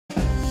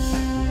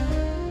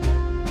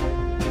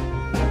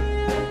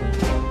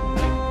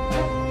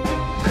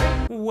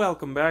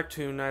Welcome back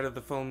to Night of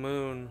the Full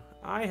Moon.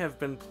 I have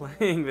been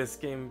playing this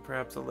game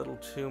perhaps a little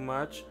too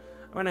much.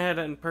 I went ahead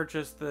and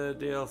purchased the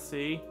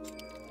DLC,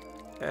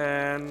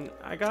 and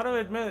I gotta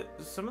admit,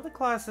 some of the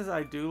classes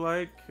I do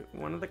like.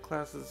 One of the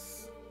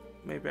classes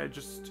maybe I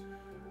just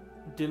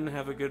didn't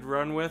have a good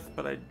run with,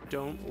 but I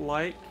don't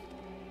like.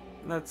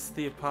 That's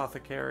the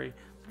Apothecary.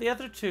 The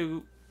other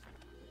two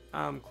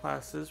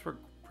classes were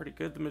pretty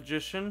good. The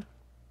Magician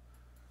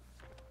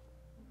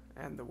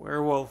and the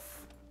Werewolf.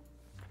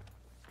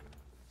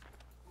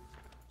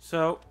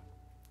 So,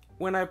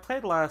 when I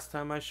played last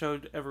time, I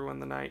showed everyone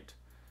the knight.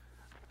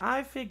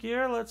 I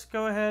figure let's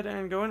go ahead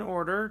and go in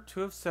order.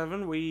 2 of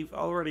 7. We've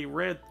already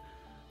read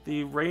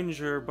the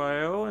ranger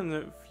bio, and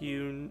if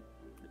you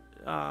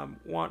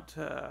want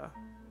to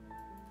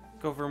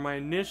go over my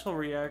initial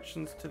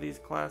reactions to these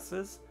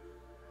classes,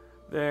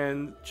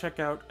 then check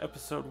out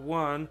episode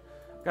 1.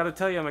 Gotta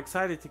tell you, I'm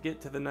excited to get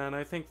to the nun.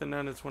 I think the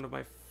nun is one of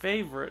my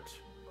favorite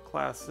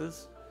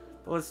classes.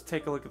 But let's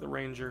take a look at the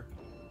ranger.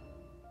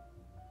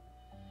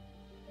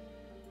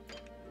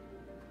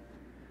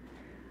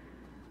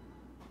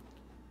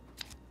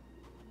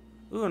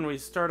 Ooh, and we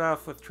start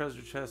off with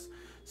treasure chests.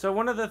 So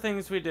one of the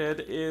things we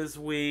did is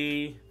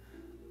we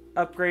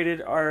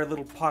upgraded our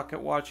little pocket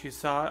watch you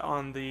saw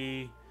on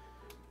the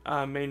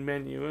main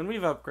menu, and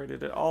we've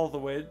upgraded it all the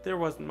way. There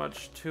wasn't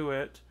much to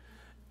it,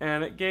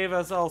 and it gave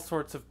us all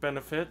sorts of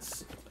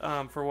benefits.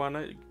 For one,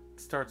 it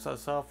starts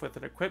us off with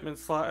an equipment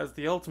slot as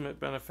the ultimate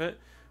benefit,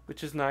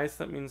 which is nice.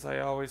 That means I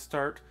always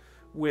start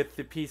with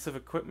the piece of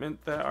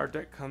equipment that our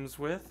deck comes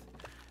with.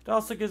 It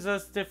also gives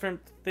us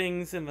different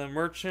things in the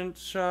merchant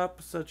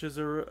shop, such as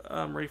a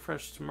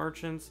refresh to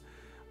merchants,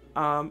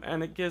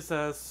 and it gives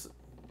us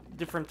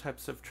different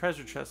types of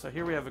treasure chests. So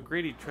here we have a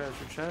greedy treasure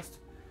chest.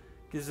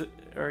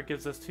 It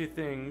gives us 2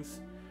 things.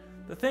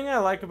 The thing I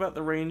like about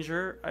the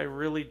ranger, I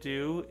really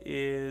do,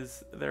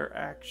 is their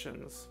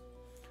actions.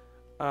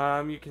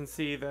 You can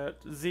see that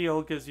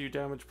Zeal gives you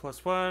damage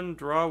 +1,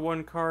 draw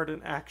 1 card,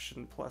 and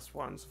action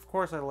 +1. So of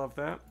course I love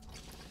that.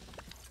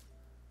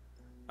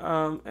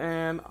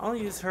 And I'll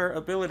use her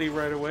ability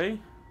right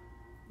away.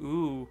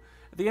 Ooh.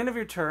 At the end of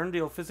your turn,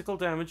 deal physical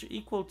damage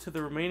equal to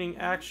the remaining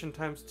action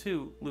times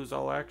 2. Lose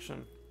all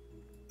action.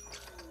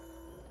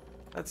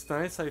 That's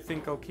nice. I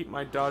think I'll keep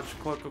my dodge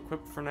cloak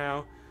equipped for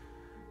now.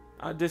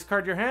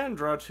 Discard your hand,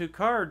 draw 2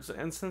 cards,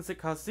 and since it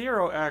costs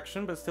 0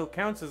 action but still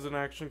counts as an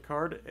action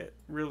card, it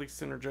really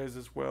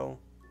synergizes well.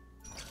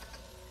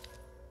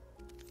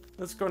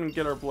 Let's go and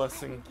get our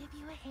blessing.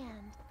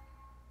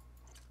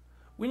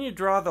 When you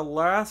draw the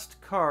last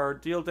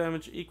card, deal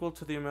damage equal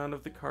to the amount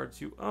of the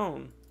cards you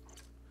own.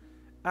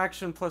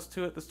 Action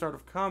 +2 at the start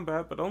of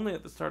combat, but only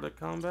at the start of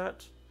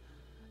combat.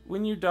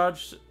 When you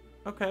dodge...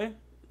 Okay,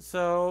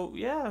 so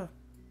yeah.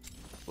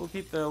 We'll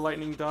keep the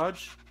lightning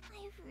dodge.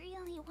 I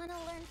really want to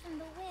learn from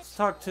the witch. Let's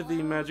talk to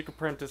the magic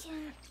apprentice.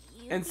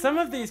 And some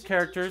of these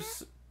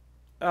characters,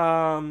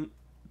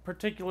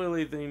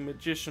 particularly the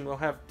magician, will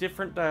have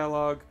different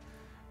dialogue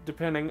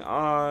depending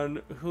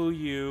on who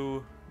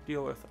you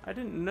deal with. I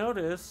didn't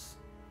notice.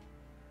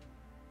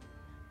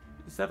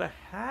 Is that a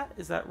hat?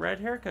 Is that red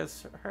hair?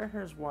 Because her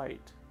hair is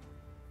white.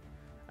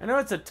 I know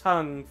it's a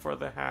tongue for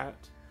the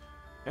hat,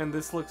 and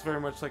this looks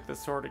very much like the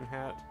sorting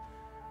hat,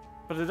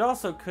 but it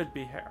also could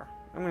be hair.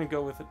 I'm gonna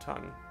go with a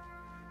tongue.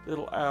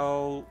 Little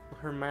owl,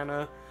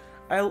 Hermana.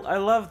 I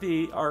love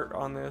the art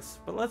on this,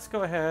 but let's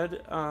go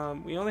ahead.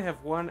 We only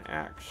have 1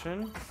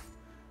 action.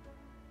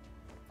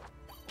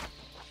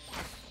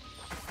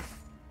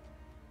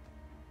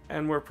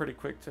 And we're pretty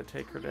quick to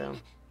take her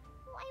down.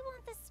 Why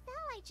won't the spell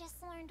I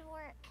just learned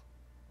work?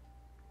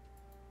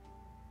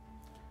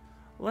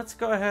 Let's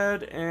go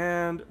ahead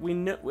and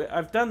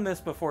I've done this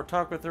before.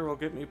 Talk with her will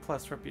get me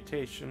plus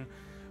reputation,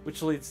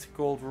 which leads to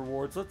gold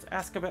rewards. Let's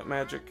ask about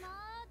magic.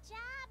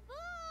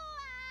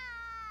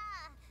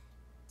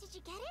 Did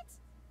you get it?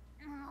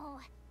 No,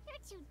 you're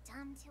too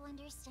dumb to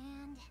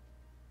understand.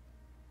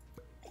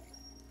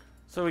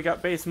 So we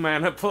got base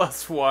mana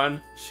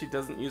 +1. She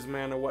doesn't use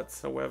mana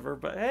whatsoever,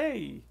 but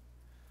hey.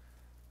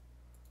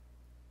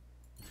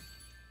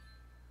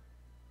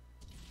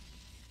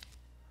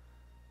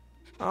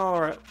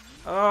 Alright.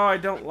 Oh, I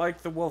don't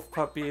like the wolf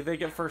puppy. They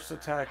get first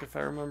attack if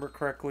I remember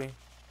correctly.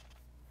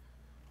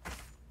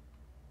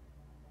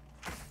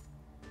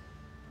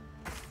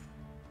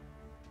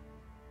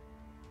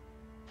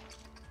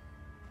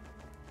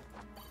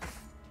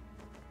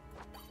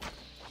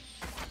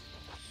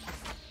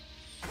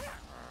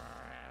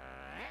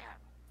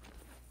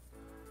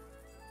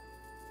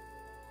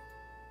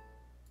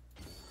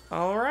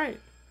 Alright.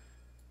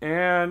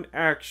 And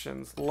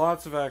actions.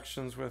 Lots of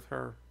actions with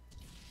her.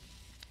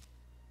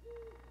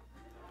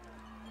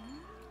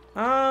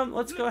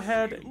 Let's go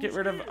ahead and get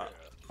rid of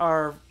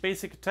our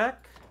basic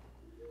attack.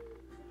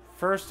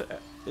 First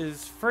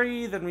is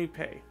free, then we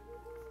pay.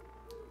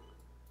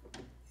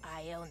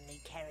 I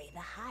only carry the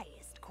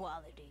highest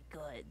quality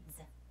goods.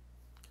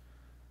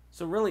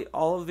 So really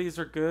all of these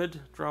are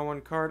good. Draw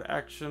 1 card,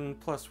 action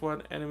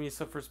 +1, enemy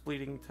suffers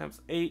bleeding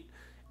 ×8.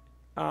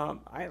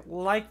 I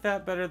like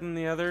that better than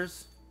the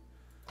others.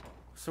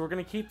 So we're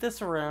going to keep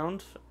this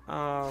around.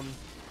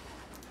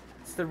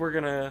 Instead, we're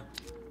going to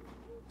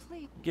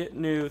get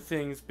new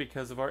things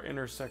because of our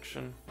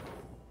intersection.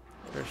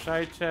 There's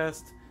shy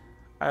chest.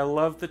 I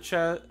love the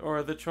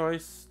the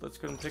choice. Let's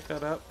go and pick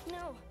that up.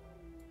 No,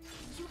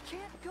 you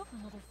can't go.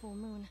 Another full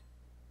moon.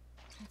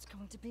 It's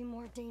going to be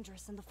more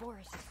dangerous in the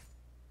forest.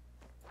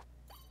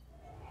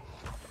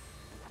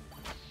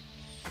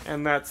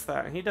 And that's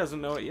that. He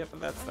doesn't know it yet, but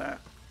that's that.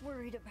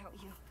 Worried about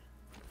you.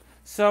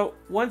 So,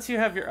 once you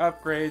have your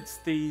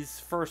upgrades, these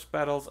first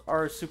battles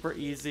are super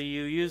easy.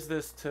 You use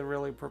this to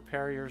really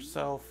prepare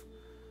yourself.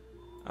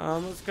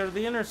 Let's go to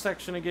the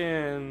intersection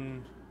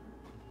again.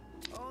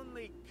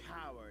 Only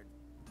coward.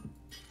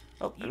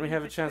 Oh, and we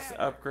have a chance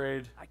to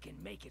upgrade. I can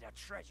make it a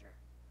treasure.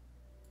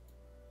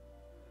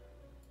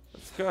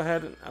 Let's go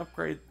ahead and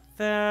upgrade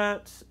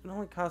that. It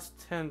only costs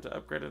 10 to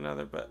upgrade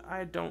another, but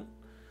I'm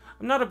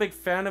not a big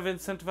fan of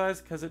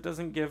incentivize because it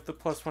doesn't give the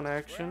 +1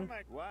 action.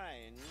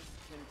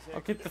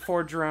 I'll keep the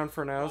forge around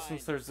for now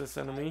since there's this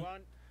enemy.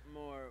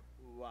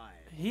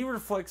 He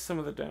reflects some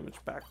of the damage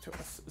back to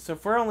us. So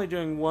if we're only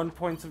doing 1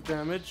 point of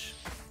damage,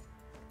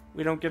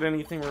 we don't get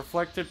anything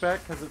reflected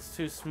back because it's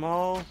too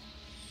small.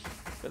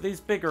 But these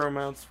bigger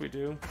amounts we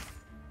do.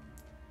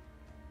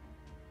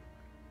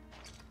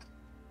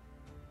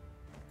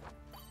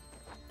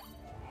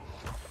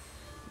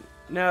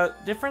 Now,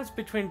 difference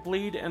between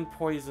bleed and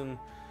poison.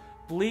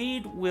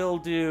 Bleed will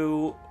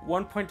do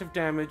 1 point of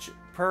damage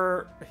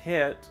per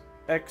hit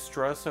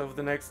extra, so of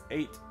the next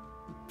 8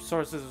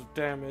 sources of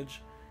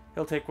damage,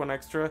 he'll take 1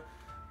 extra.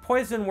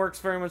 Poison works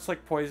very much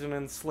like poison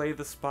in Slay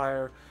the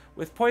Spire.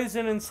 With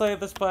poison in Slay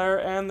the Spire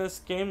and this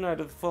game Night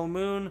of the Full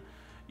Moon,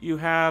 you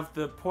have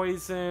the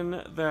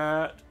poison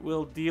that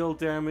will deal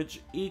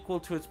damage equal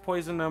to its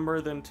poison number,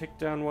 then tick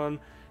down 1.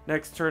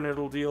 Next turn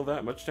it'll deal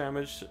that much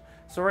damage.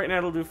 So right now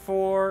it'll do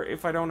 4.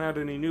 If I don't add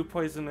any new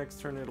poison,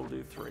 next turn it'll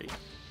do 3.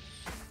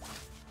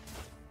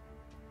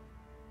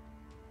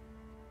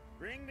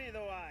 Bring me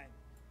the wine.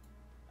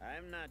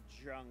 I'm not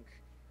drunk.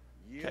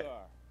 You Okay.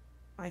 are.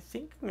 I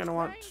think I'm gonna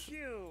want Thank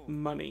you.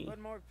 money. But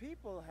more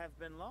people have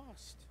been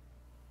lost,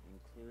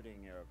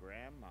 including your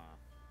grandma.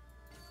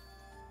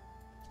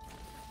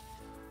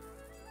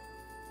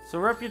 So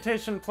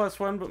reputation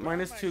 +1, but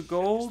 -2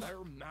 gold. Is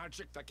there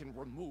magic that can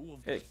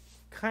remove? It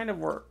kind of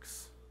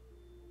works.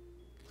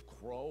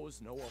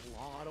 Crows know a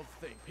lot of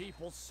things.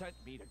 People sent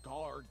me to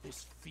guard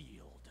this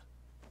field.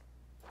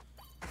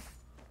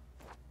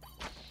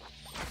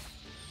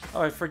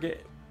 Oh, I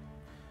forget.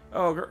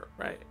 Oh,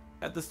 right.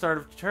 At the start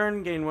of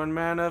turn, gain 1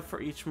 mana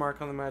for each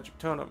mark on the magic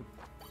totem.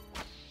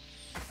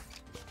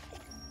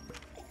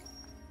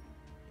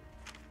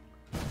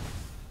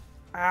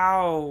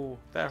 Ow!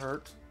 That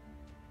hurt.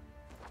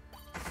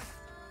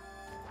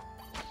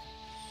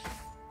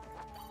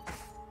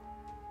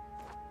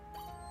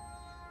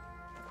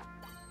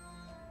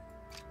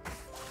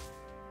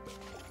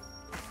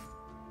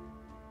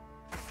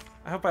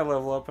 I hope I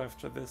level up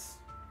after this.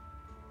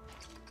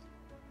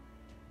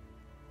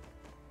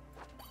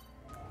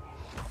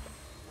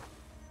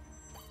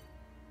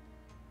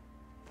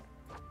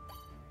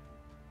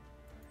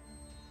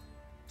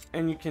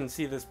 And you can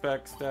see this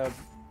backstab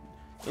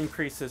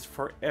increases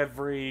for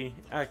every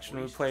action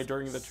we play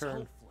during the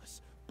turn.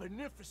 Selfless,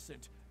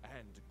 beneficent,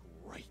 and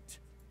great.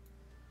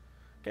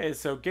 Okay,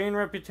 so gain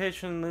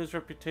reputation, lose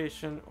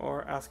reputation,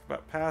 or ask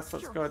about past.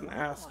 Let's Your go ahead and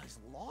grandma ask is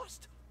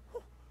lost?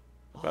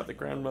 about the I'm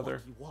grandmother.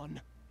 lucky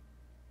one.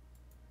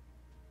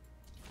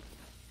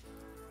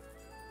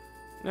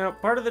 Now,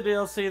 part of the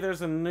DLC,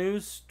 there's a new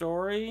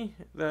story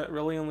that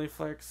really only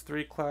flex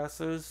 3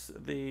 classes.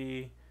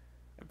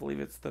 I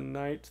believe it's the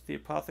Knight, the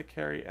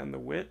Apothecary, and the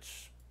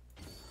Witch.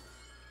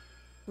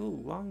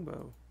 Ooh,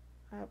 longbow.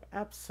 I'm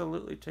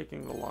absolutely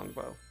taking the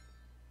longbow.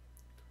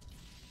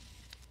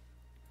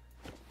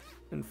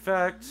 In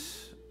fact,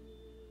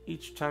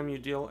 each time you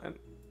deal, and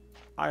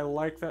I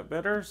like that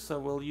better, so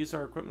we'll use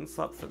our equipment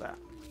slot for that.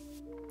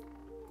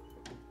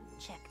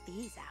 Check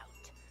these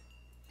out.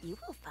 You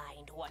will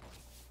find what.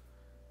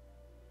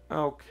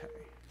 Okay.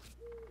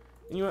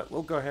 You know what?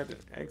 We'll go ahead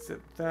and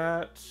exit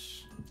that.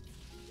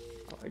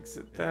 I'll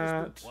exit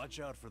that. Watch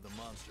out for the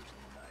monsters in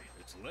the night.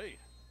 It's late.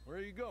 Where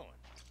are you going?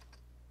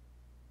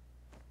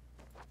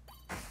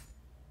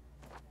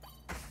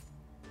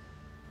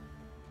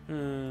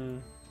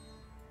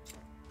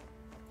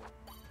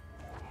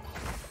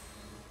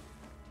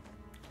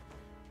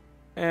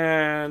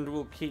 And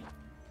we'll keep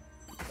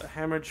the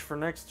hemorrhage for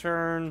next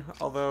turn,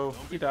 although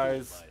Don't he be fooled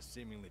dies. by a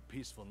seemingly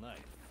peaceful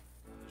night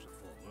when there's a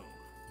full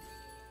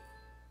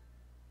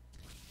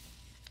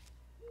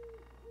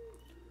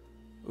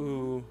moon.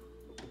 Ooh.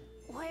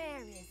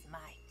 Where is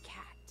my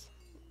cat?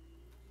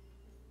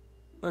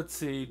 Let's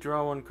see.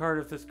 Draw 1 card.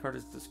 If this card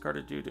is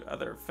discarded due to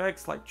other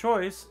effects like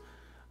choice,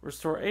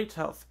 restore 8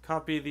 health.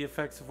 Copy the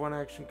effects of 1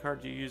 action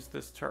card you used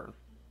this turn,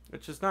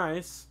 which is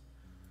nice.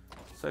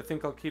 So I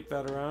think I'll keep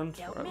that around,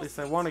 or at least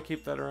I want to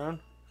keep that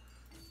around.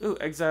 Ooh,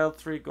 exiled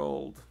 3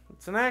 gold.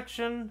 It's an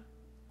action.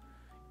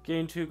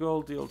 Gain 2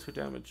 gold, deal 2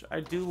 damage. I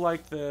do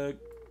like the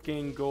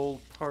gain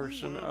gold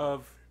portion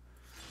of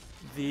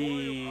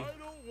the I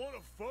don't want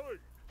to fight.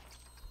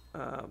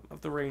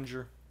 of the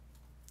ranger.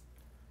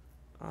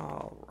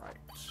 All right.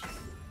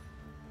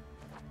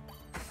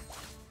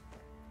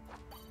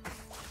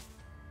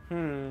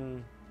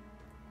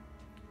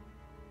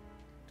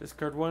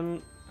 Discard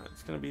one.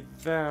 It's gonna be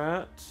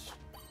that.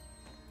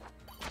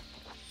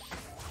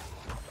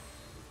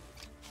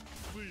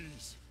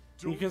 Please.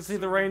 You can see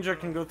the ranger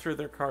can go through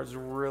their cards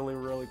really,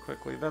 really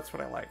quickly. That's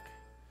what I like.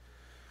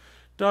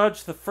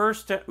 Dodge the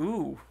first.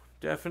 Ooh,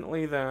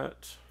 definitely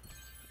that.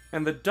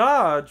 And the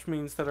dodge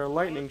means that our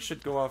lightning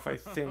should go off, I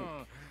think.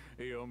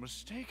 You're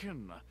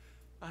mistaken.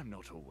 I'm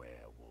not a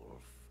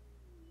werewolf.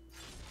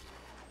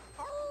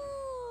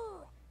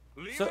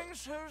 Leaving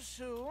so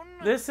soon?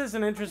 This is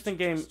an interesting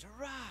game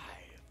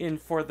in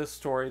for the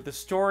story. The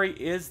story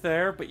is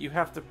there, but you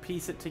have to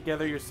piece it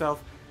together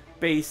yourself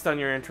based on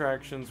your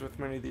interactions with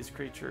many of these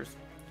creatures.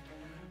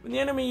 When the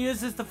enemy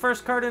uses the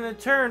first card in a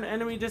turn,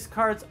 enemy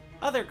discards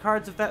other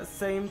cards of that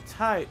same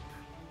type.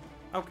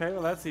 Okay,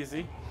 well that's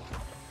easy.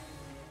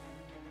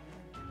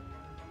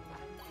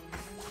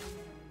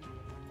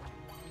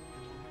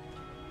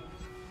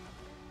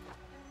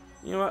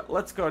 You know what?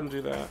 Let's go ahead and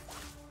do that.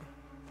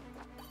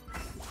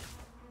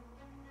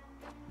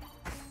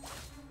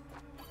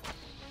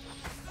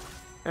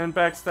 And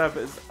backstab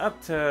is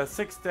up to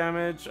 6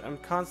 damage. I'm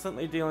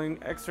constantly dealing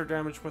extra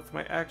damage with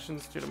my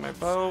actions due to my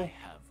bow.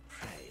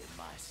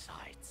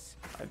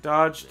 I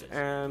dodged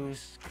and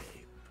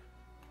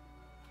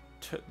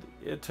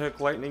it took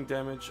lightning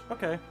damage.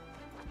 Okay.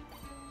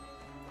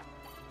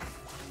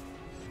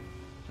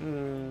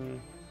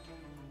 You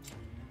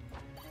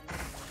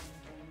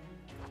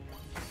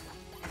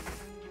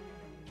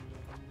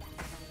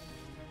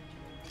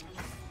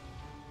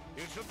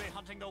should be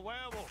hunting the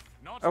werewolf,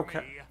 not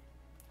me.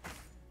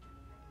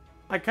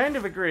 I kind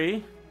of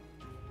agree.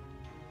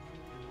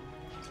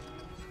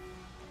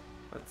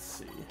 Let's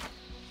see.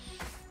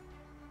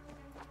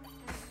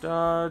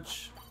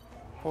 Dodge.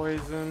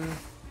 Poison.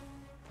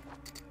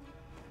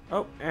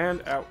 Oh,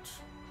 and out.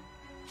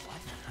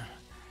 What?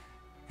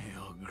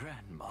 Your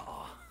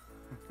grandma.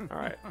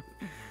 Alright.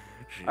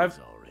 She's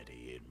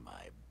already in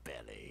my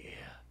belly.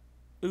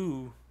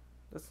 Ooh,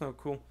 that's not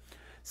cool.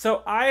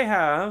 So I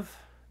have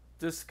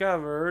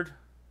discovered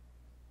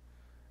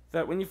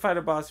that when you fight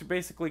a boss, you're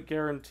basically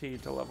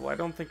guaranteed to level. I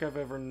don't think I've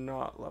ever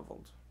not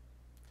leveled.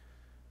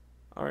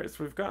 Alright,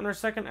 so we've gotten our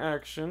second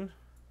action.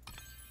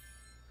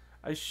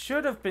 I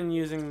should have been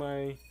using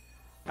my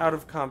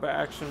out-of-combat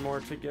action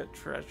more to get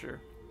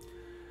treasure.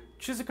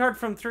 Choose a card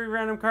from 3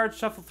 random cards.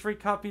 Shuffle 3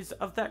 copies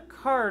of that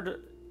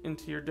card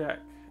into your deck.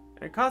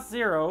 And it costs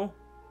 0.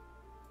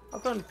 I'll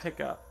go and pick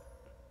up.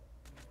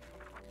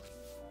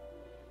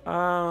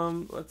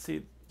 Let's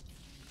see.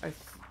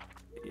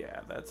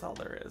 Yeah, that's all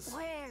there is.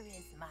 Where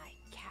is my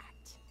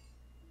cat?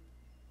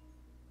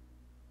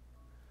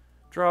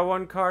 Draw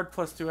 1 card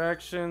plus 2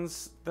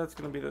 actions. That's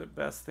going to be the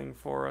best thing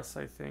for us,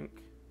 I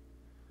think.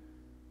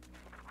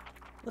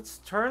 Let's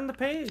turn the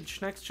page.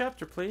 Next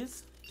chapter,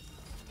 please.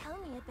 Tell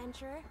me,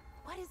 adventurer,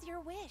 what is your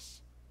wish?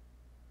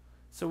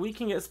 So we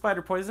can get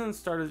spider poison and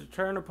start a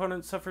turn.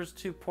 Opponent suffers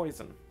 2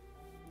 poison.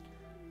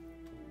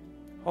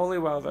 Holy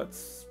wow,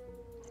 that's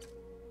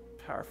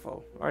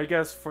powerful. Or I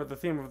guess for the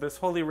theme of this,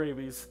 holy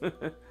rabies. At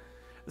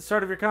the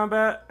start of your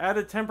combat, add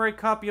a temporary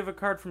copy of a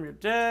card from your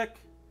deck.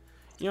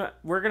 You know what?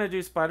 We're gonna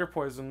do spider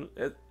poison.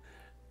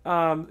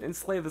 In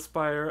Slay the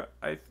Spire,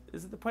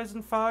 is it the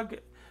poison fog?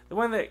 The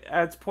one that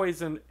adds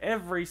poison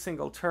every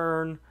single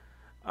turn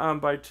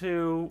by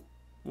 2.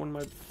 One of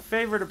my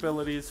favorite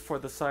abilities for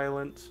the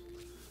silent.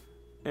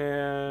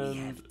 And we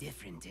have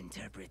different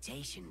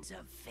interpretations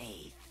of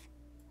faith.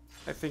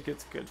 I think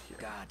it's good here.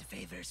 God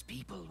favors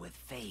people with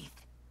faith.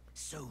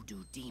 So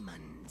do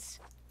demons.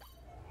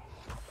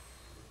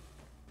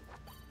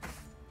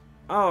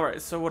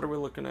 Alright, so what are we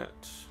looking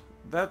at?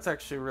 That's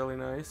actually really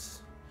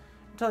nice.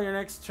 Until your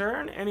next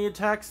turn, any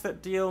attacks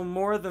that deal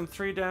more than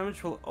 3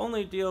 damage will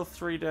only deal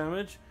 3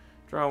 damage.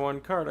 Draw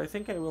 1 card. I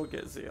think I will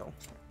get Zeal.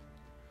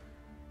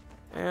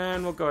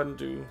 And we'll go ahead and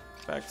do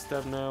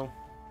backstab now.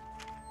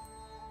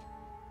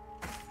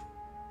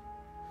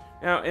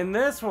 Now, in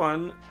this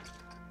one,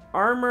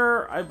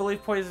 armor, I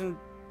believe poison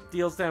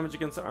deals damage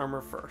against the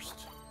armor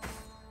first.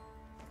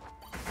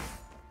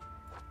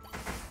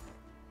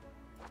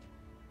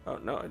 Oh,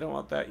 no, I don't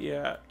want that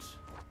yet.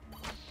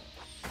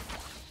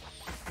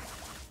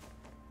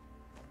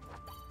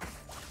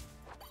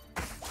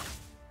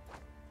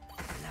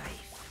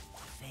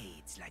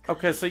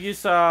 Okay, so you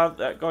saw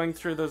that going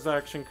through those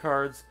action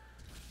cards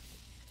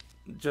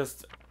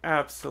just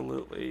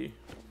absolutely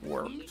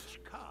worked. Each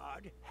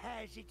card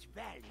has its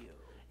value.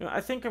 You know,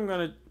 I think I'm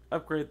going to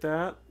upgrade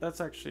that.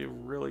 That's actually a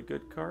really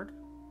good card.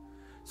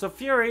 So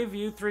Fury,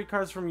 view 3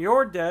 cards from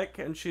your deck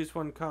and choose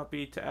 1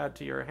 copy to add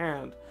to your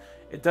hand.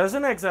 It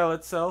doesn't exile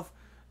itself,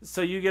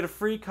 so you get a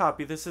free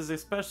copy. This is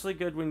especially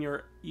good when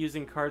you're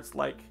using cards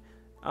like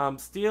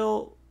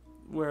Steel,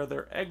 where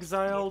they're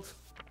exiled.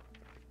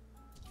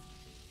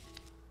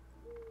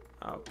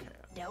 Okay.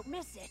 Don't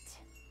miss it.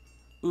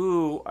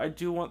 Ooh, I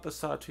do want the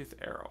Sawtooth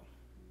Arrow.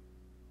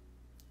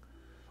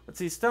 Let's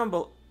see,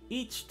 stumble.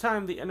 Each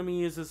time the enemy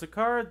uses a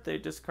card, they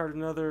discard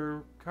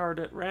another card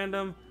at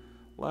random.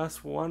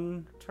 Lasts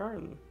 1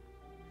 turn.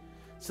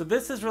 So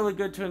this is really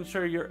good to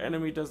ensure your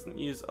enemy doesn't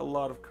use a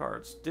lot of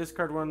cards.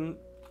 Discard 1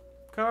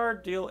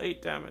 card, deal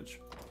 8 damage.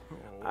 Oh,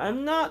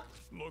 I'm not...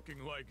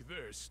 looking like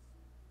this.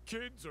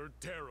 Kids are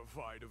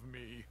terrified of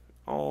me.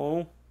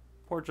 Oh,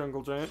 poor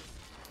jungle giant.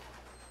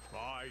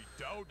 I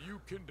doubt you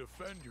can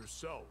defend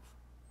yourself.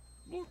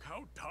 Look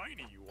how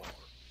tiny you are.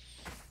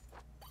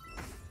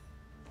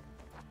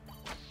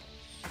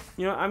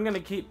 You know, I'm going to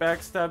keep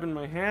backstab in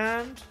my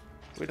hand.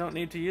 We don't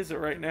need to use it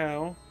right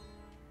now.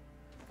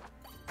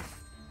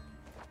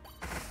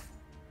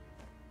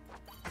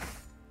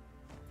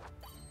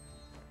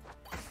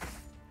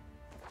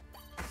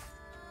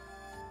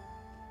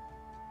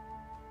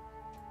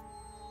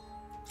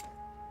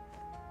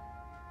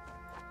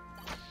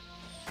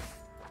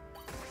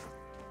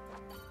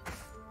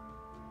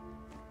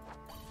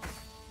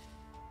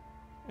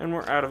 And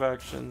we're out of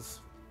actions.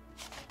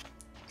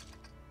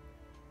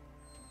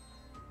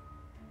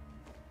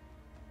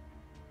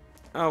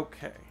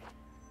 Okay.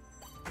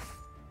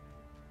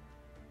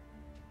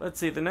 Let's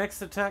see, the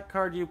next attack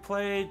card you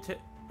play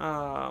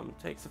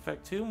takes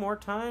effect 2 more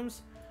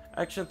times.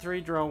 Action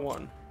 3, draw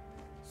 1.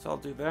 So I'll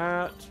do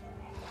that.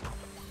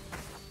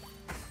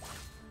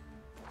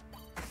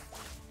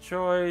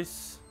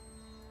 Choice.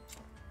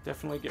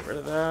 Definitely get rid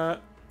of that.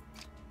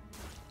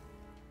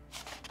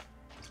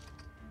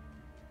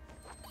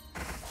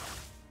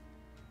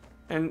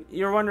 And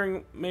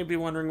you're maybe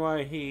wondering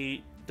why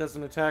he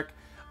doesn't attack.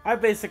 I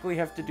basically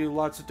have to do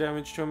lots of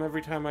damage to him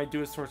every time I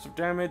do a source of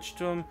damage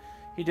to him.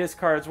 He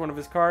discards one of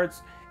his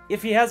cards.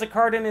 If he has a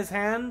card in his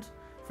hand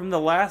from the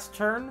last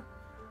turn,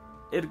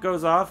 it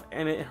goes off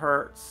and it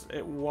hurts.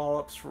 It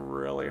wallops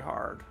really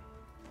hard.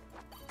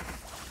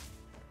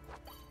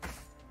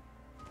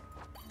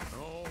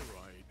 All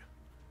right.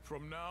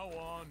 From now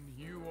on,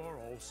 you are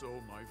also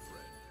my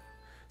friend.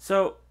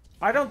 So,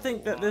 I don't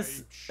think that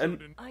this...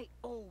 I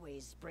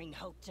always bring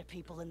hope to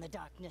people in the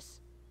darkness.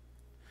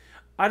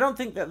 I don't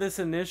think that this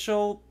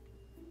initial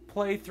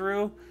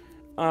playthrough,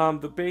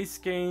 the base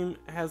game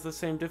has the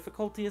same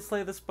difficulty as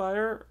Slay the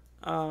Spire.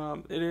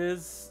 It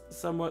is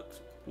somewhat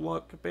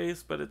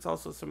luck-based, but it's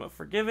also somewhat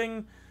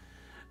forgiving.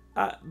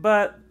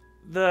 But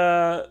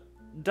the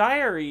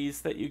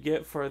diaries that you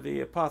get for the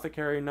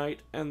Apothecary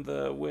Knight and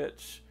the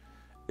Witch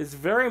is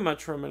very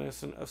much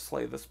reminiscent of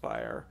Slay the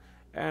Spire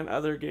and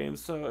other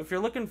games. So if you're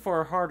looking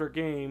for a harder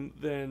game,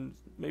 then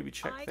maybe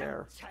check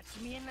there.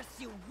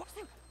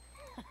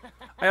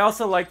 I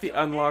also like the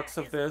unlocks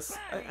of this.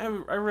 I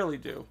really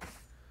do.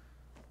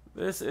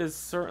 This is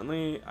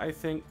certainly, I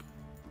think,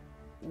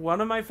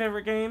 one of my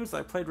favorite games.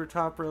 I played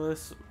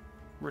Ratropolis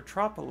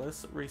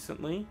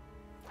recently.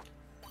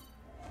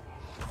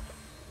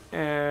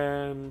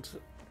 And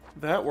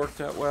that worked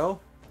out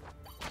well.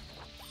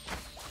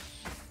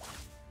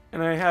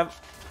 And I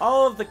have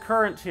all of the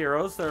current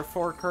heroes. There are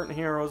 4 current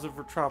heroes of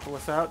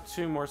Ratropolis out,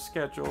 2 more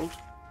scheduled.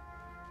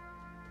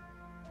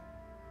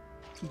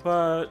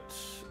 But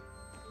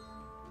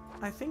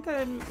I think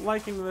I'm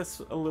liking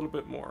this a little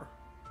bit more.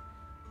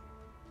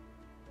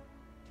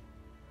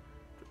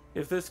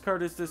 If this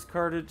card is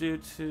discarded due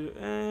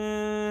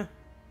to...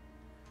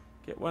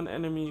 get 1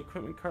 enemy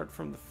equipment card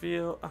from the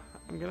field.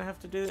 I'm gonna have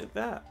to do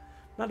that.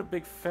 Not a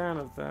big fan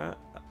of that.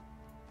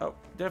 Oh,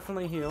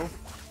 definitely heal.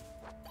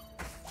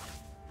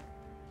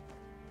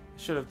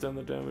 Should have done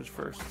the damage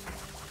first.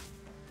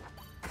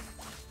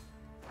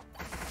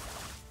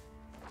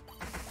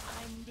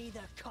 I'm neither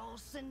coal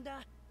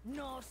cinder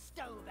nor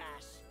stove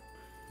ash.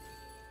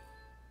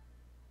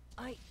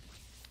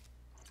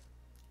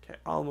 Okay,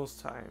 almost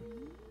time.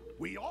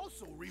 We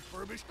also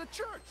refurbished the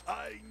church.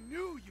 I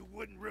knew you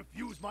wouldn't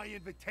refuse my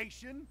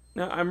invitation.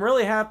 Now, I'm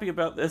really happy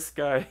about this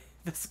guy.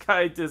 This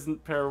guy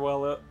doesn't pair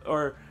well,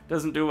 or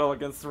doesn't do well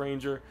against the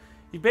ranger.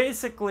 He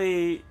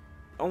basically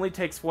only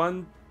takes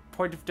 1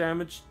 point of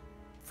damage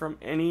from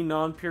any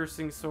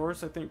non-piercing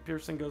source. I think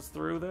piercing goes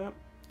through that.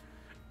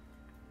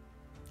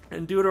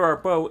 And due to our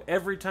bow,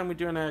 every time we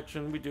do an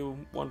action, we do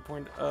 1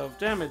 point of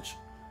damage.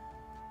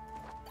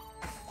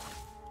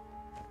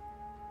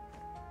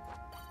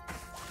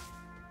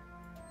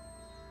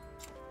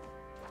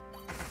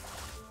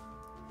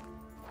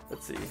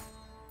 Let's see.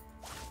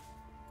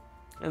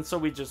 And so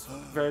we just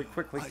very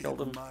quickly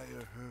killed him. I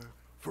admire her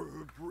for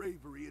her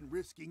bravery in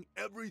risking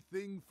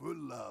everything for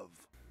love.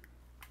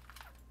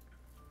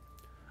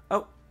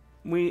 Oh,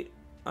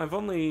 I've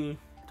only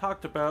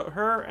talked about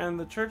her and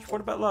the church.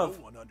 What about love?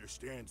 No one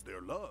understands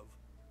their love.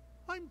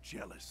 I'm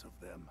jealous of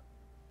them.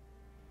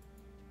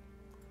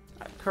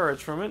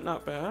 Courage from it,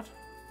 not bad.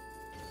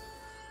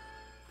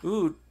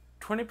 Ooh,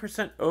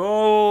 20%.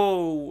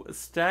 Oh,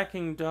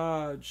 stacking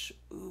dodge.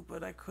 Ooh,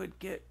 but I could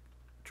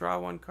draw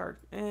 1 card.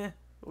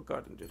 We'll go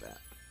ahead and do that.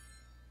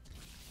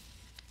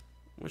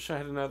 Wish I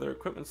had another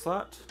equipment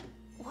slot.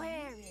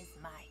 Where is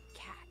my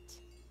cat?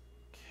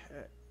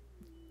 Okay.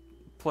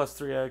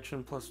 +3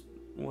 action,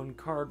 +1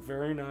 card.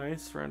 Very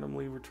nice.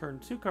 Randomly return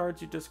 2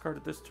 cards you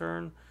discarded this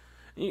turn.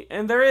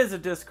 And there is a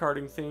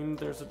discarding theme.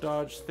 There's a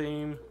dodge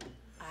theme.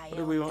 I What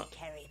do we only want?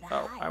 carry the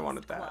Oh, I highest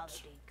wanted that.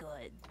 quality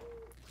goods.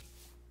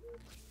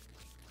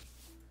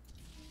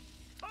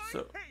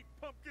 So- I hate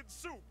pumpkin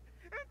soup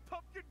and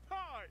pumpkin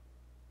pie.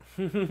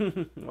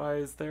 Why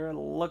is there a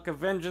look of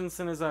vengeance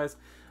in his eyes?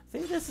 I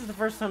think this is the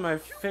first time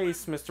I've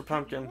faced Mr.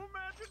 Pumpkin. Can you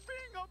imagine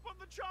being up on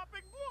the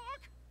chopping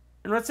block?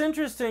 And what's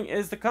interesting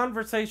is the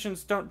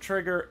conversations don't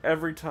trigger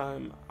every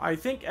time. I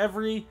think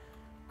every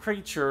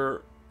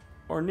creature,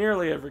 or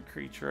nearly every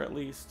creature at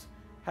least,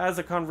 has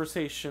a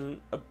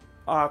conversation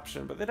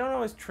option, but they don't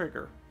always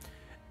trigger.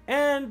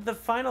 And the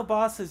final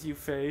bosses you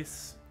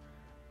face,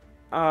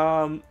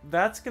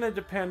 that's going to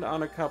depend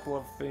on a couple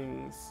of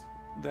things.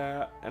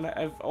 And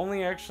I've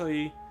only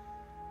actually...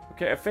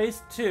 Okay, I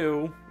faced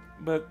 2,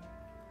 but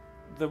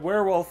the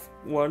werewolf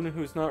one,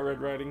 who's not Red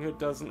Riding Hood,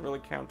 doesn't really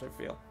count, I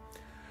feel.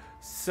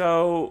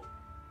 So,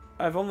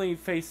 I've only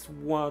faced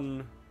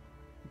 1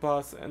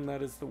 boss, and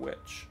that is the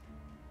witch.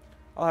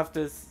 I'll have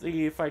to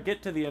see if I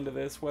get to the end of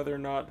this, whether or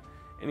not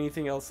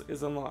anything else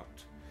is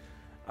unlocked.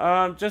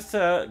 Just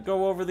to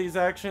go over these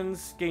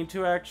actions, gain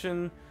 2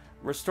 action,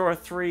 restore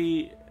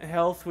 3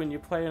 health when you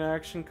play an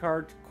action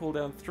card,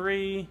 cooldown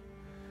 3,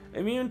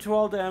 immune to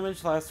all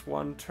damage, lasts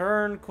 1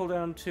 turn,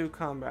 cooldown 2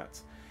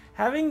 combats.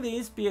 Having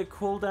these be a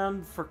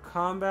cooldown for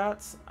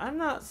combats, I'm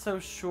not so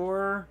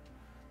sure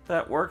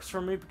that works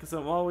for me, because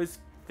I'm always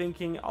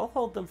thinking, I'll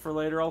hold them for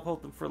later, I'll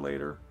hold them for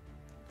later.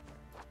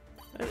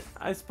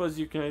 I suppose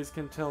you guys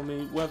can tell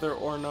me whether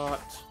or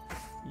not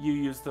you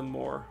use them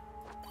more.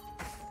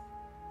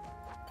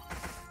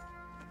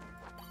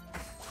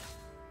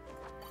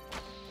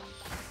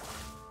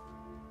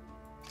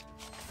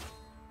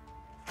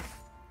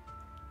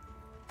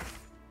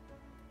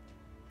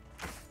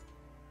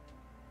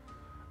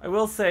 I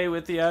will say,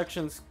 with the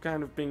actions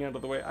kind of being out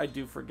of the way, I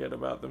do forget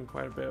about them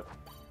quite a bit.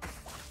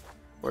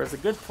 Whereas a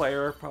good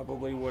player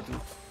probably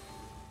wouldn't.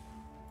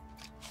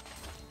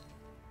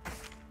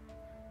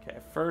 Okay,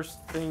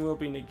 first thing will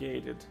be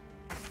negated.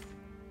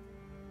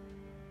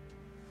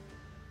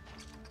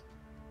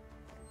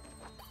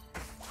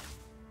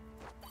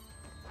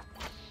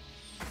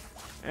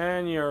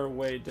 And you're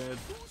way dead.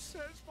 Who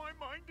says my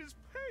mind is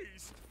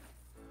paste?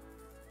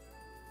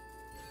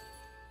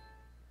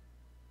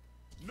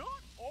 Not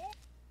all.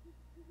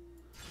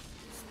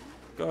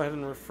 Go ahead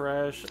and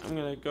refresh. I'm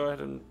gonna go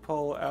ahead and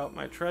pull out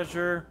my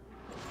treasure.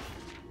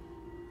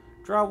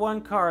 Draw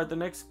 1 card. The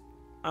next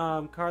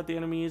card the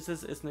enemy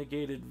uses is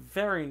negated.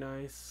 Very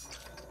nice.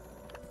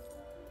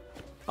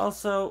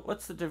 Also,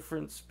 what's the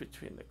difference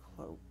between the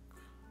cloak?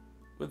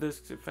 With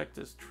this effect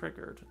is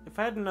triggered. If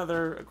I had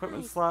another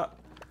equipment slot,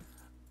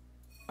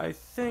 I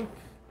think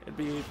it'd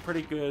be a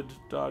pretty good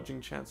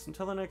dodging chance.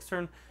 Until the next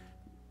turn,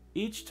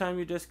 each time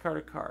you discard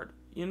a card.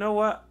 You know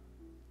what?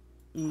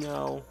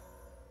 No.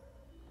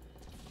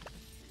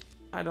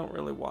 I don't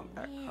really want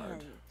that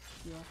card.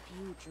 Your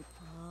future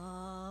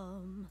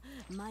palm.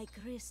 My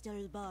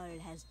crystal ball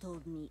has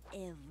told me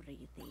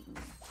everything.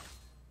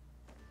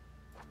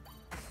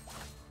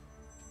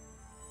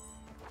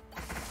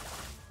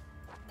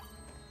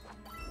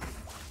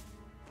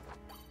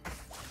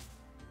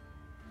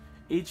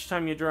 Each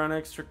time you draw an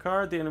extra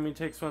card, the enemy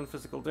takes 1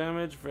 physical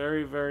damage.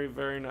 Very, very,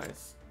 very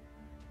nice.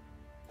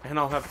 And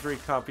I'll have 3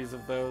 copies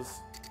of those.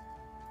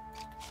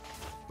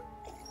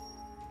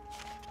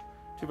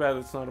 Too bad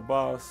it's not a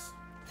boss.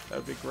 That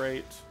would be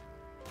great.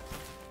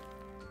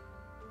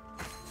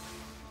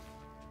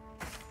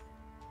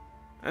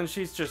 And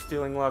she's just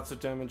dealing lots of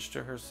damage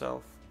to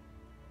herself.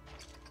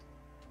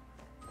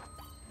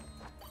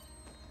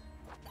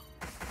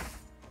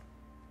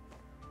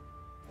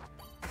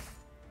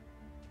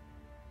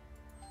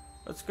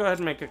 Let's go ahead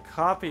and make a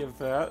copy of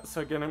that.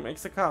 So again, it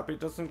makes a copy. It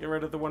doesn't get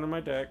rid of the one in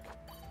my deck.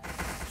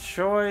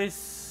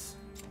 Choice.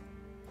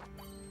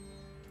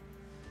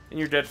 And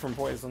you're dead from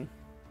poison.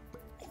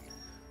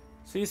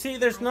 So you see,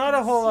 there's not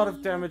a whole lot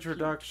of damage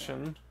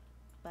reduction.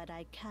 But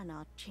I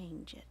cannot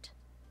change it.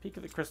 Peek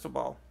of the crystal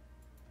ball.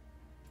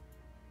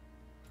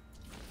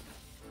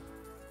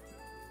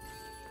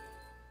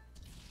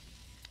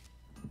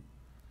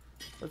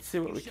 Let's see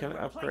what we can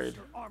upgrade.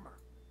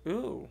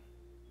 Ooh,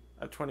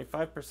 a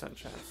 25%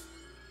 chance.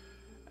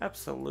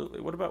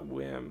 Absolutely. What about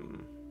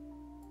Whim?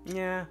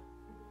 Yeah.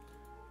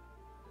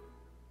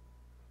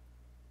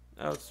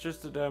 Oh, it's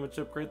just a damage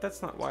upgrade.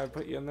 That's not why I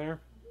put you in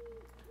there.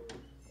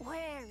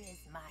 Where is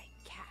my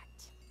cat?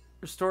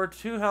 Restore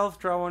 2 health,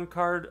 draw 1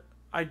 card.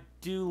 I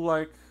do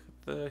like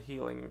the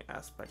healing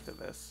aspect of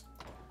this.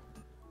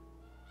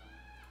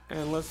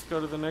 And let's go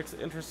to the next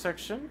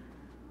intersection.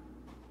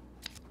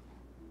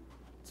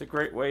 It's a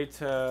great way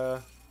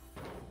to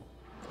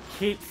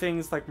keep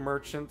things like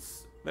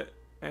merchants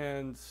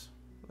and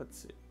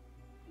let's see.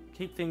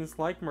 Keep things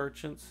like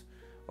merchants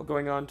while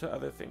going on to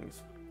other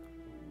things.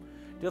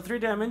 Deal 3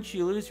 damage,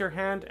 you lose your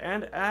hand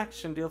and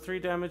action. Deal 3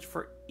 damage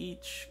for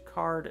each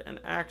card and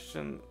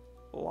action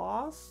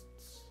lost.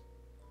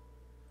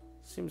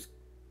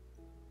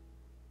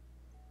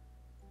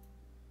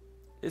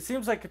 It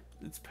seems like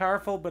it's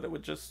powerful, but it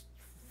would just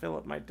fill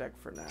up my deck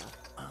for now.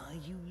 Are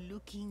you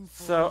looking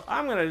for... So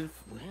I'm gonna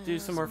do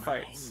some more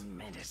fights.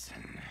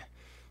 Medicine.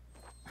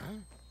 Huh?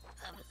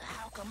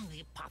 How come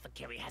the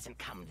apothecary hasn't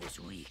come this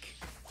week?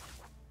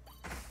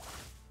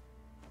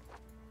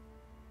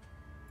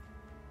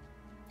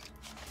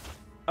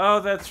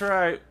 Oh, that's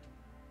right.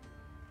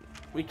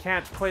 We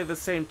can't play the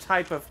same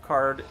type of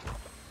card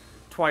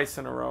twice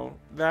in a row.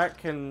 That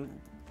can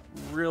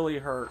really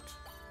hurt.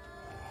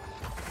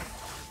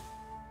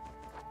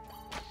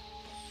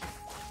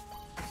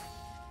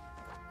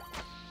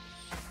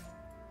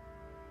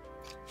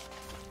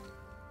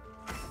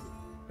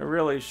 I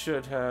really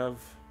should have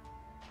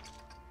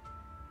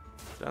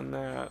done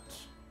that.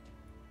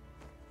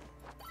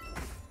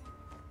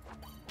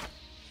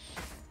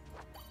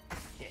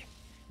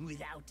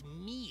 Without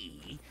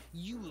me,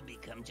 you will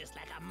become just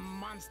like a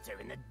monster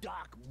in the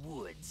dark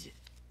woods.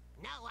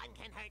 No one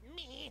can hurt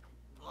me.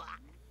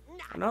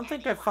 I don't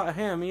think I fought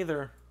him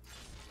either.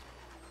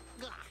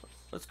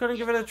 Let's go and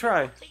give it a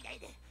try.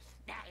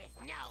 There is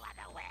no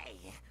other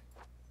way.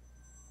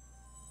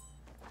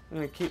 I'm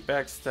gonna keep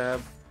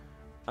backstab.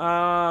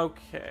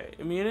 Okay,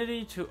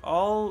 immunity to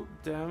all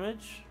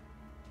damage.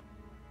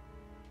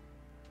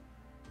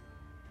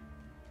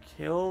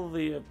 Kill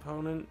the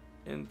opponent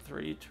in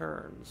 3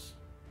 turns.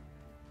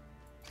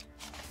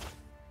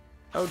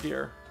 Oh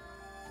dear.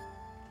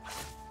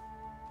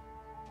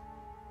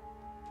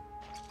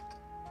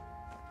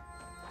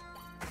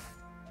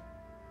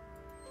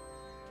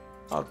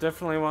 I'll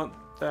definitely want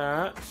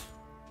that.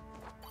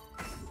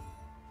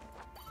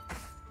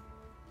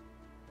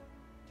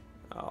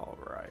 All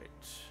right.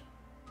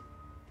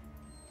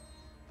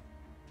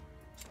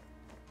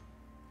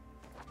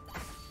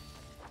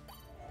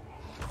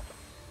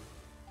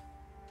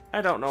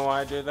 I don't know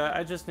why I do that.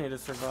 I just need to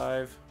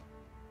survive.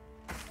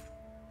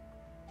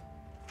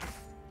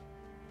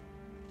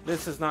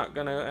 This is not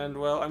gonna end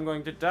well. I'm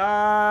going to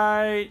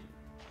die.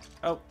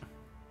 Oh.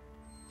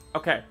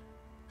 Okay.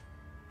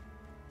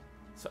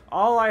 So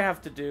all I have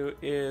to do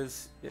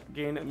is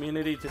gain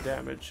immunity to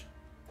damage.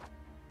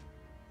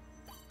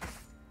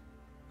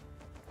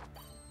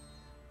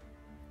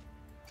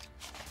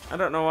 I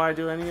don't know why I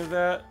do any of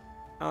that.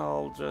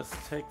 I'll just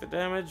take the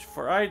damage,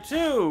 for I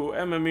too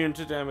am immune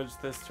to damage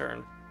this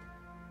turn.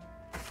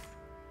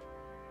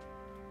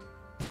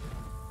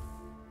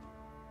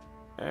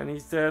 And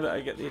he's dead.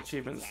 I get the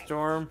achievement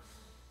Storm.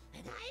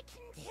 And I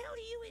can tell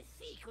you a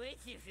secret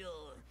if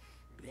you'll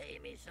pay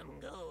me some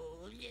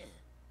gold.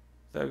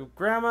 The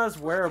grandma's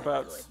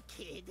whereabouts.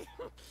 Good kid.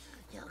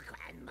 Your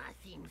grandma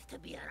seems to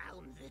be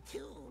around the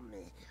tomb.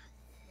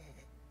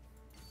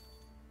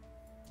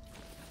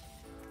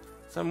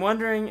 So I'm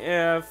wondering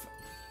if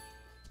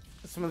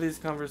some of these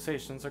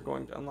conversations are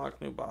going to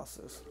unlock new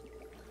bosses.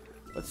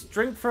 Let's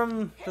drink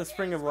from the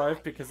Spring of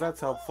Life because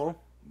that's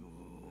helpful.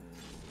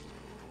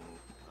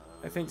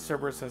 I think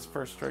Cerberus has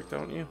first strike,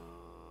 don't you?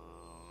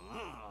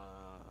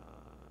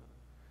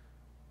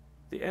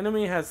 The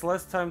enemy has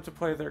less time to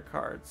play their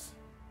cards.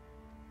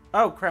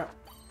 Oh, crap.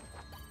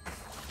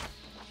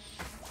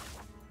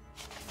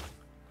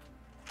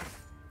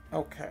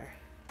 Okay.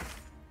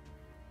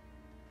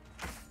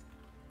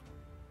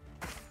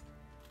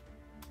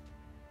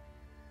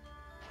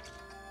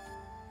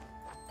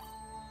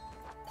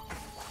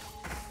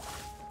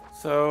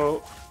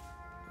 So,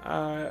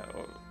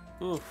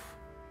 oof.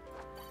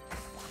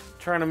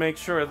 Trying to make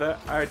sure that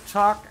I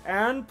talk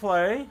and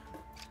play,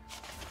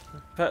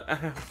 but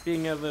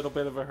being a little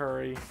bit of a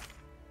hurry.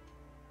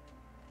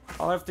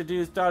 All I have to do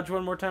is dodge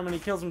one more time and he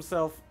kills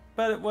himself,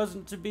 but it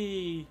wasn't to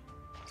be.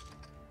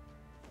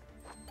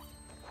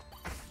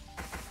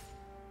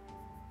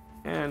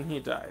 And he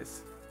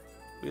dies.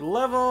 We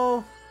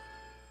level.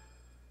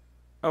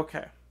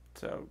 Okay,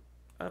 so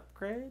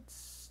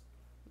upgrades.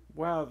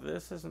 Wow,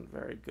 this isn't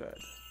very good.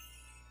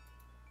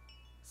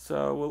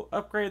 So we'll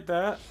upgrade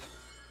that.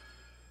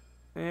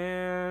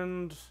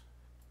 And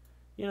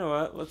you know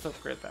what? Let's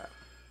upgrade that.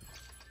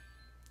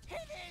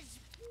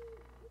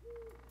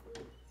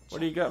 What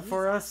do you got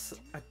for us?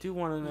 I do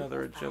want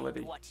another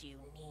agility. What you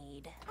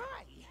need.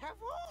 I have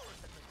all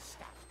of the good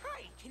stuff.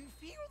 I can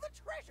feel the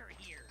treasure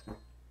here.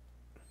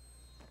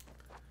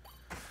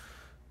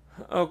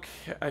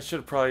 Okay, I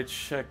should have probably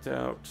checked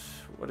out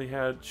what he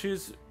had.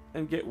 Choose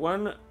and get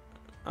one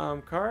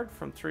card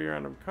from 3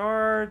 random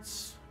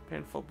cards.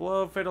 Painful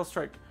blow, fatal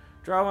strike.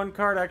 Draw 1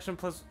 card, action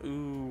plus.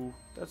 Ooh,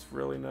 that's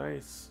really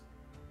nice.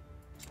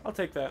 I'll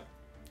take that.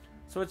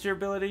 So what's your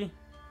ability?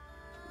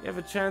 You have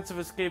a chance of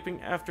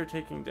escaping after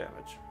taking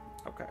damage.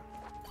 Okay.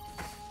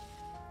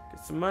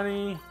 Get some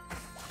money.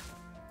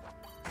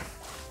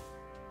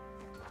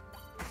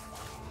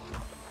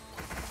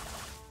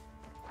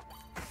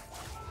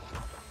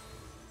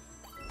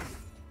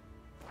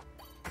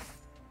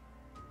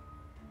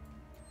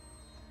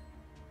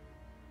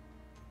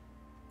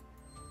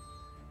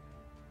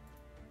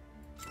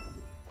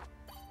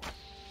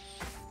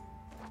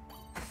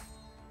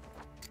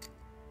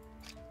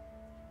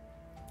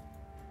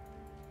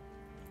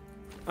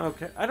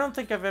 Okay, I don't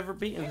think I've ever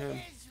beaten him.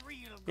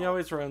 He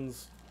always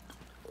runs.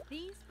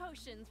 These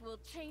potions will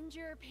change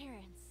your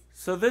appearance.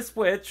 So this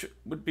witch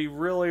would be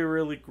really,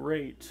 really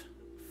great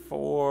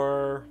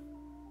for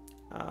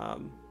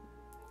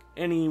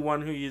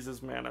anyone who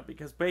uses mana,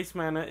 because base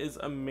mana is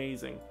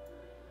amazing.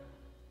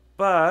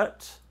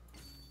 But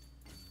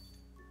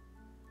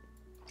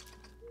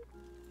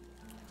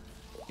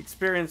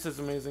experience is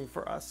amazing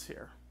for us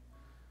here.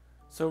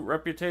 So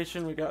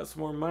reputation, we got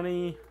some more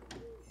money.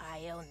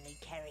 I only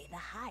carry the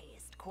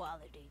highest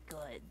quality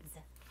goods.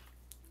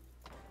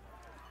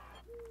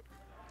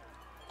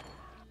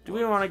 Do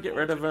we want to get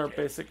rid of our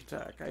basic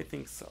attack? I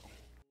think so.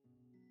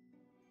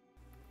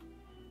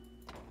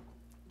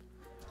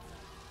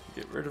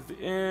 Get rid of the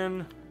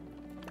inn.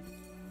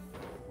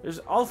 There's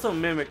also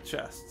mimic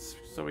chests,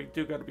 so we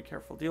do got to be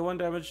careful. Deal 1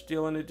 damage,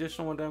 deal an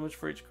additional 1 damage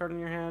for each card in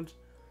your hand.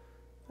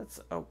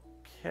 That's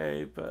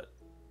okay, but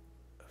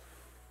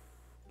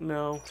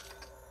no.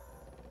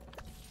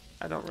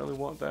 I don't really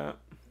want that.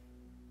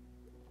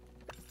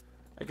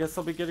 I guess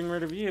I'll be getting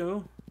rid of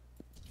you.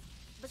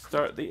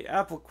 Start the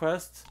apple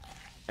quest.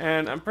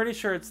 And I'm pretty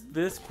sure it's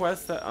this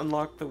quest that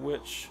unlocked the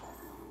witch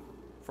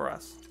for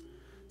us.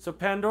 So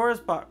Pandora's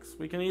box.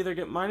 We can either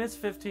get minus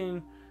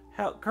 15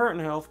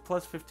 current health,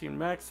 plus 15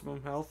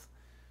 maximum health,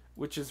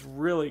 which is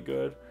really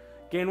good.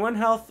 Gain 1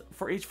 health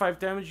for each 5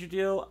 damage you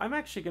deal. I'm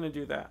actually going to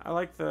do that. I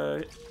like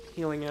the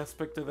healing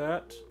aspect of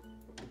that.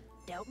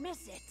 Don't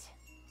miss it.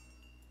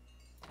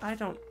 I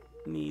don't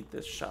need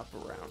this shop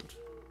around.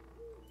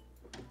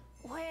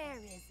 Where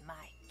is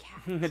my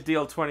cat?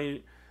 Deal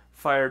 20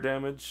 fire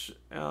damage.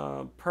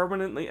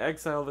 Permanently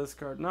exile this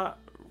card. Not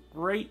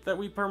great that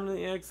we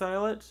permanently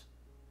exile it.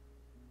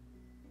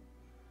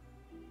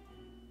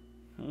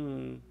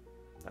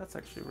 That's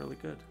actually really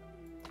good.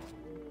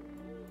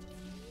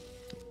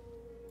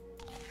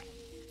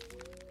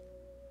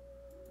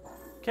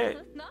 Okay.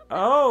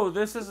 Oh,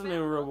 this is a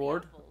new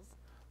reward.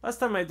 Last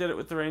time I did it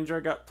with the ranger, I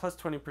got plus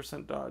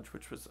 20% dodge,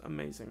 which was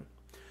amazing.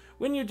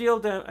 When you deal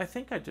damage, I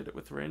think I did it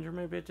with the ranger,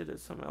 maybe I did it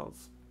somewhere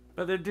else.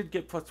 But I did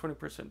get plus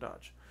 20%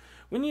 dodge.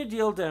 When you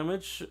deal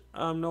damage,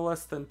 no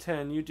less than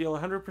 10, you deal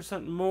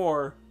 100%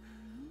 more.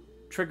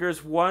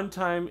 Triggers 1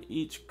 time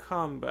each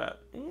combat.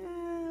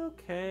 Yeah,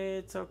 okay,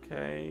 it's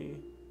okay.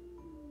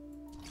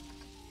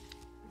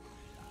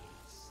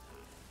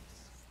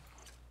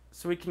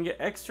 So we can get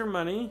extra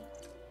money.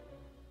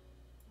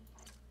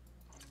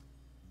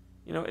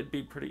 You know, it'd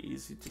be pretty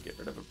easy to get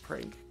rid of a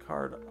prank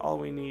card. All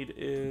we need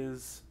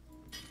is...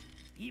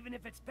 Even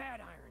if it's bad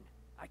iron,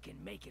 I can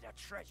make it a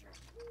treasure.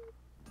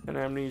 An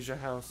amnesia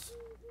house.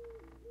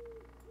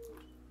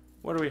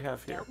 What do we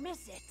have here? Don't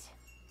miss it.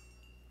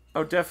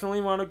 Oh,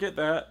 definitely want to get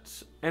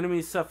that.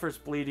 Enemy suffers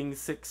bleeding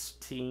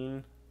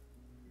 16.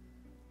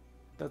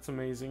 That's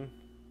amazing.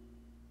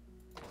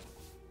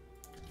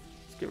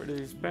 Let's get rid of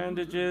these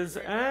bandages.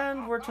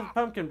 And we're to the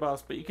pumpkin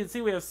boss. But you can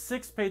see we have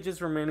 6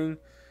 pages remaining.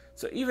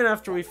 So even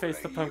after we face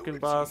the pumpkin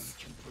boss,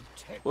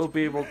 we'll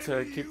be able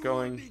to keep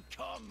going.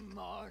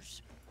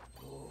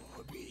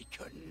 Be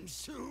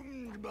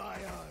consumed by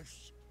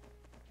us.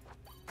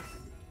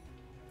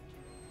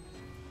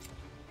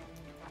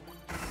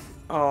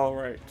 All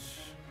right.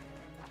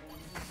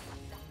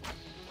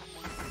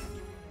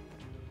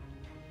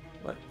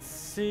 Let's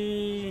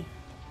see.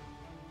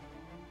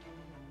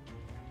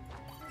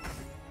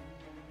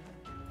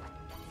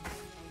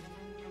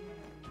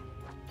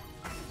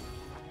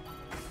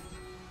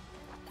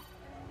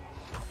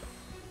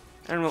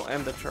 And we'll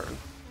end the turn.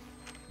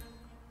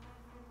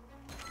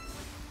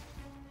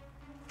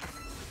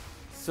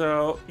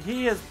 So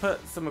he has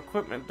put some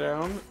equipment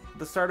down.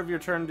 The start of your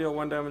turn, deal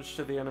 1 damage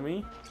to the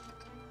enemy.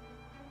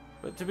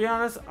 But to be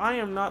honest, I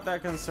am not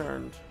that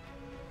concerned.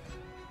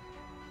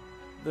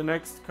 The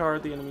next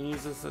card the enemy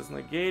uses is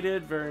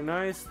negated. Very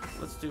nice.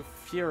 Let's do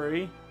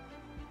Fury.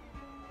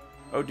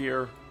 Oh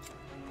dear.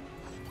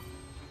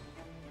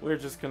 We're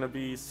just gonna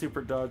be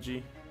super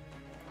dodgy.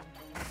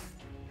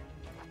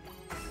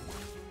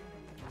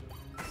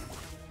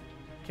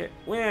 Okay,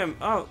 wham!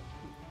 Oh!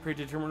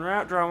 Predetermined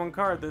route, draw 1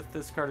 card.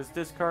 This card is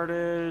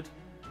discarded.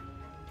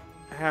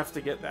 I have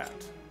to get that.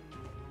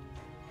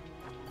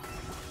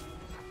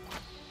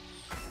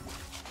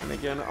 And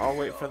again, I'll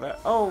wait for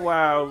that. Oh,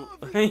 wow.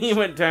 He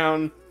went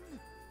down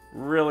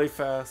really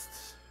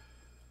fast.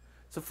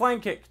 So, Flying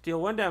Kick.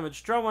 Deal 1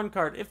 damage. Draw 1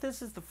 card. If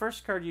this is the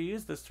first card you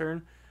use this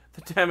turn,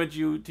 the damage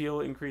you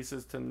deal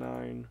increases to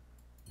 9.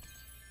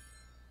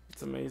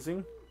 It's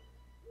amazing.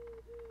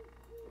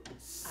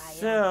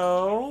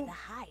 So... the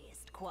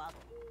highest quality.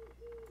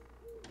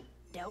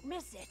 Don't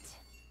miss it.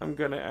 I'm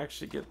gonna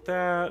actually get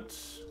that.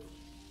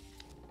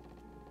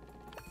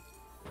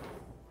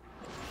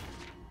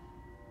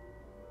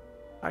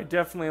 I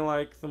definitely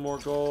like the more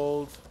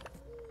gold.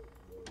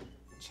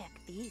 Check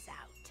these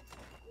out.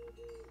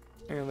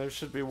 And there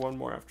should be 1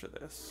 more after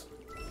this.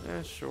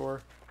 Yeah,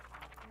 sure.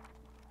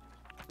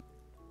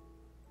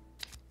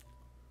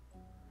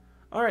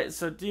 Alright,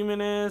 so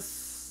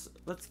Demoness.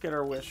 Let's get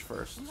our wish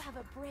first. You have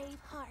a brave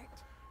heart.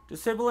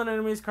 Disable an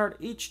enemy's card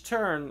each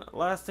turn,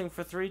 lasting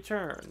for 3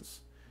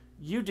 turns.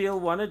 You deal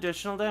 1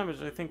 additional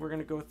damage. I think we're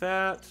gonna go with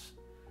that.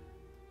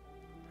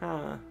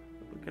 Huh.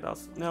 We could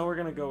also... No, we're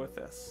gonna go with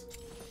this.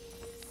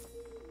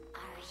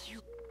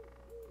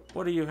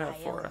 What do you have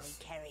I for only us?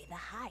 carry the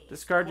highest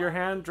Discard your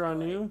quality hand, draw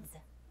new. goods.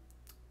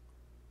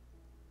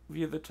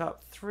 View the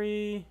top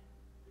 3.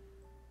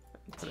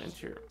 And put it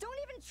into your... Don't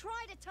even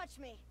try to touch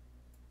me.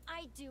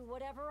 I do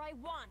whatever I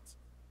want.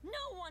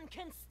 No one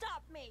can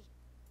stop me.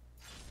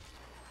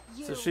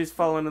 So she's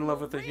fallen in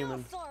love with a Real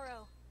human.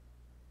 sorrow.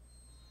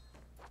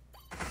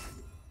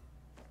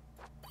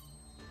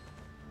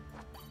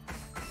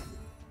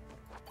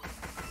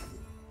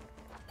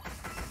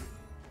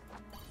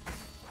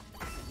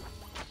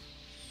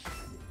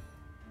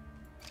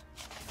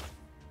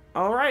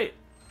 All right.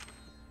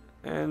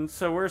 And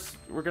so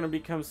we're gonna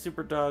become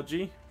super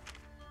dodgy.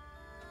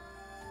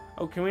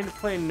 Oh, can we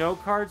play no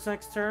cards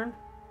next turn?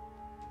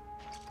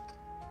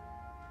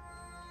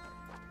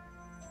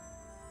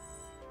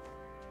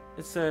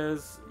 It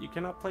says you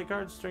cannot play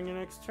cards during your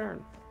next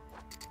turn,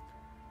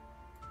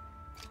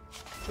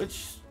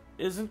 which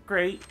isn't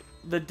great.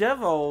 The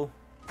devil.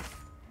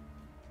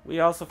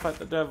 We also fight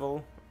the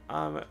devil,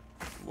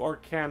 or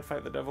can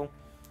fight the devil.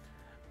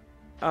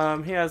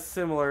 He has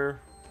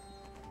similar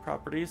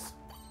properties.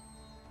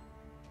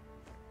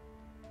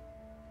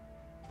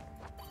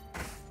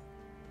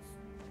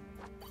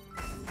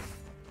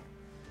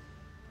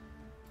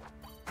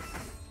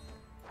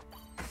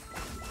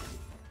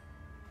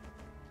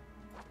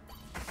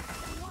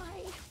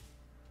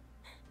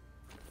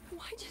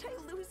 Why did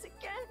I lose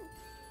again?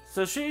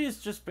 So she's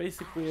just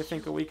basically, I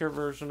think, a weaker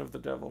version of the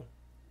devil.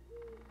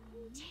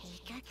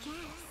 Take a guess.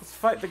 Let's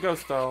fight the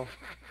ghost doll.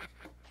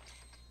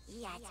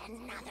 Yet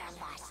another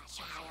lost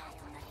child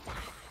in the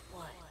dark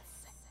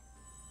woods.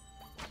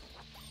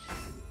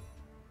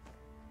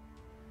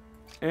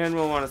 And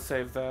we'll want to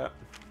save that.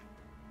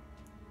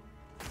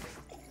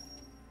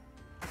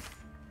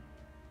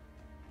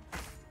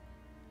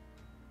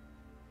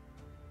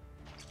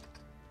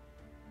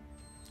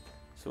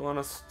 So we want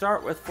to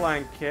start with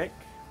flying kick.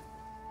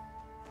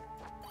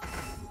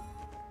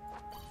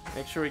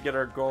 Make sure we get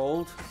our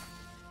gold.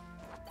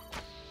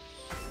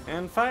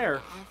 And fire.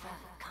 Whoever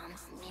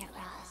comes near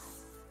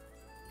us.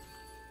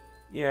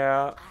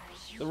 Yeah,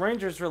 the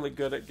ranger's really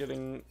good at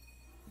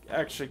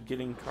actually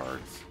getting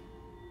cards.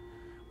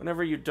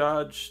 Whenever you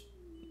dodge,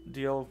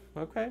 deal.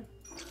 Okay.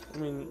 I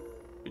mean,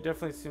 we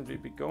definitely seem to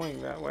be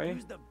going that way.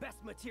 Use the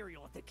best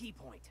material at the key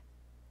point.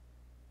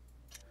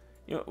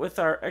 You know, with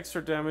our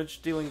extra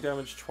damage, dealing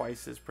damage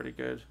twice is pretty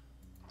good.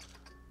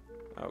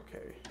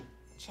 Okay.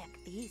 Check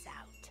these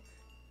out.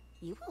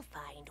 You will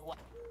find what.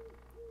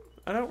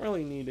 I don't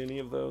really need any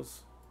of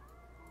those.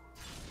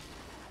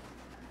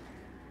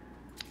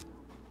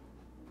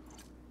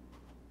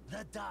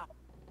 The dark.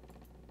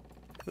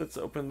 Let's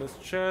open this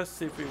chest,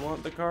 see if we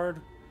want the card.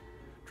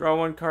 Draw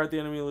 1 card, the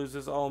enemy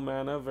loses all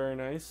mana. Very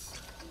nice.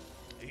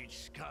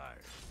 Each scar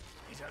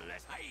is a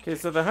less. Okay,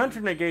 so the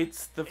hunter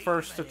negates the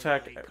first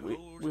attack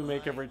we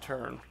make every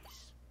turn.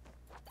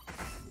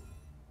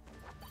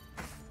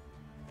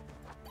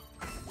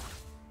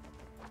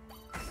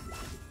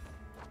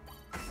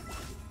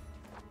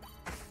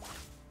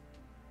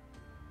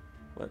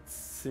 Let's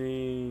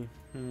see.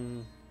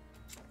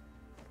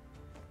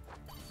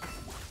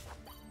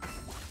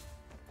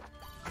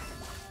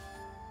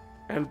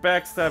 And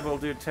backstab will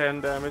do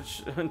 10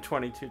 damage and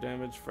 22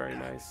 damage. Very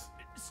nice.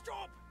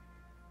 Stop!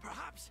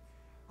 Perhaps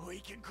we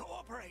can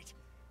cooperate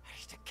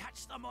to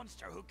catch the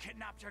monster who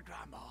kidnapped your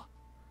grandma.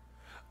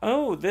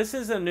 Oh, this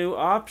is a new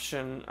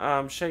option.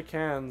 Shake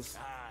hands.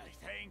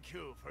 Thank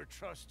you for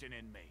trusting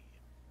in me.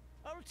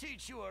 I'll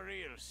teach you a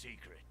real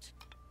secret.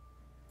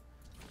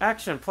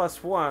 Action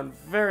 +1.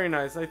 Very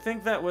nice. I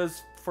think that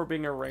was for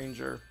being a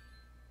ranger.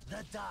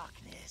 The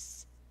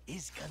darkness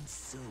is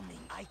consuming.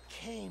 I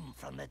came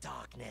from the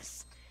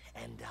darkness,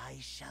 and I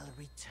shall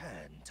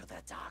return to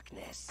the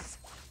darkness.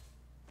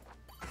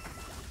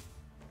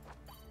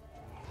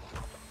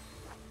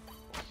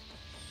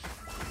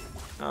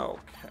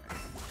 Okay.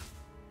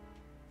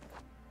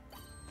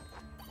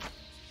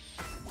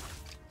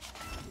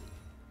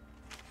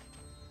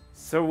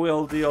 So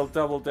we'll deal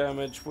double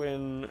damage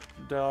when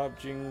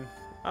dodging.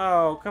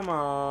 Oh, come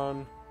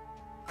on.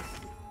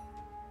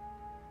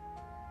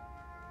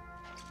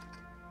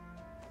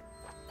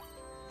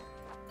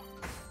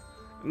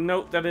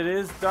 Note that it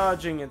is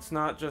dodging, it's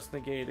not just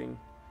negating.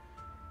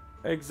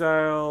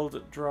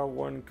 Exiled, draw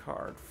 1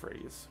 card,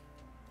 freeze.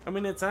 I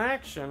mean, it's an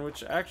action,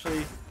 which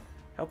actually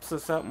helps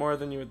us out more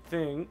than you would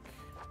think.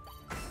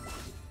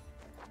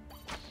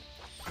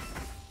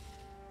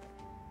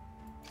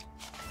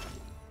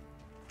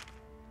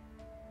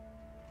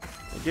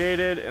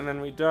 Negated, and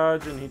then we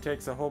dodge, and he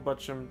takes a whole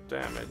bunch of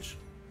damage.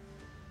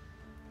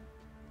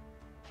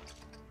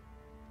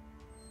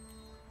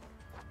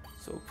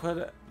 So we'll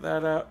put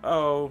that out.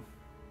 Oh,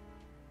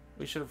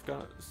 we should have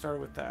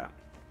started with that.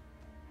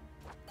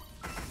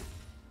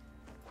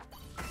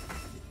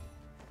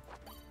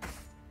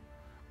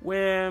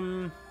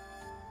 Whim.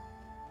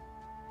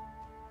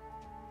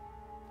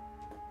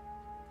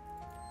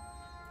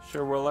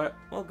 Sure, we'll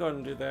go ahead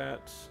and do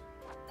that.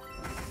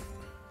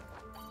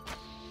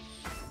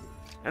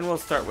 And we'll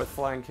start with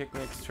flying kick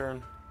next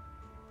turn.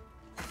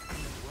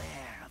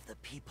 Beware of the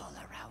people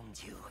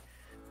around you.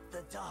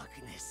 The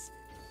darkness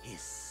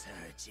is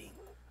surging.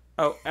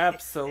 Oh,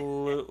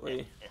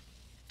 absolutely.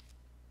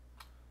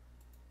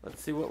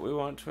 Let's see what we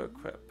want to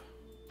equip.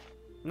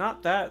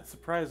 Not that,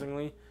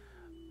 surprisingly.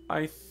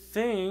 I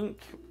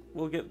think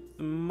we'll get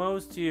the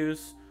most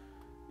use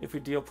if we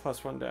deal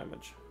 +1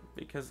 damage.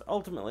 Because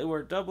ultimately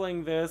we're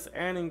doubling this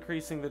and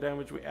increasing the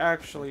damage we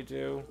actually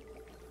do.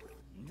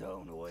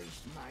 Don't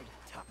waste my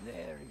time.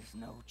 There is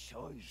no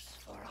choice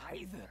for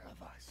either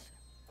of us.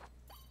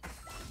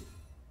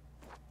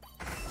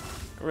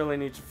 I really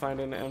need to find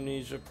an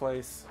amnesia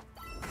place.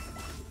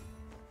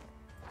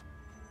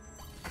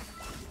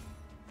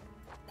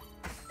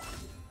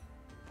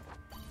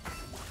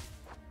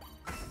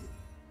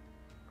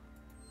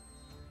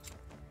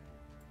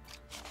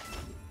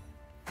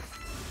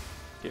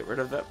 Get rid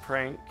of that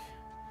prank.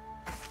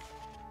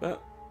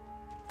 But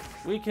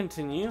we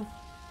continue.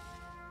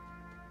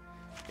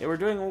 Yeah, we're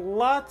doing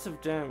lots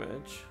of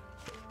damage.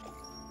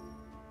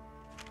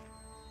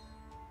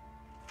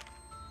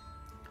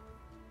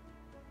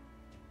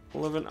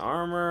 11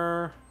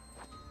 armor.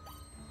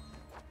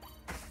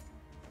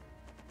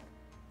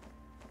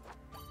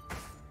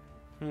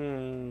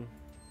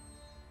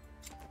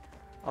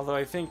 Although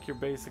I think you're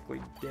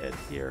basically dead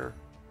here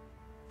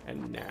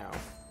and now.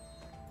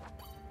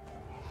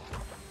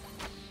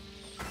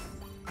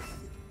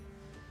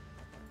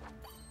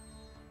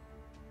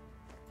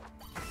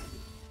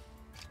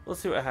 We'll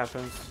see what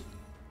happens.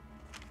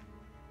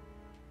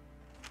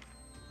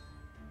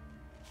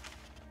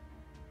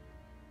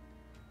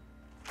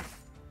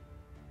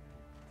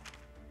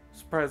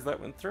 Surprised that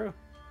went through.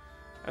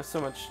 I have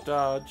so much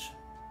dodge.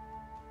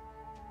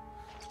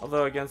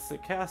 Although against the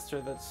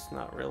caster, that's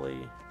not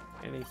really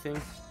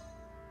anything.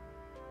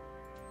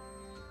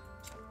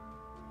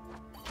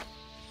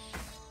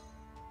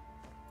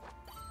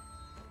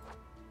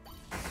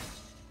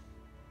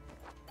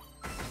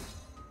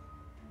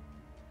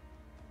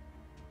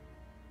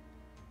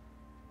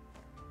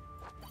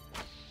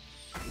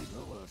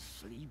 People will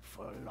sleep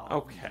for long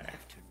Okay.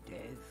 after death,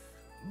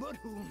 but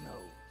who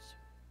knows?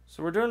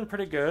 So we're doing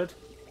pretty good.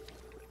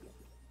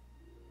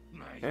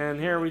 And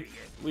here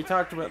we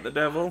talked about the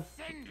devil.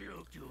 Send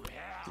you to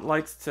hell.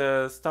 Likes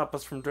to stop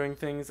us from doing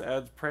things,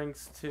 adds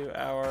pranks to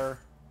our...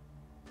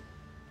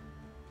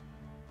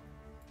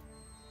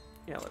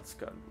 Yeah, let's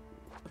go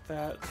with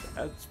that.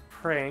 Adds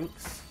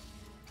pranks.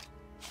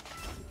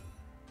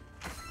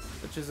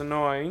 Which is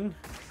annoying.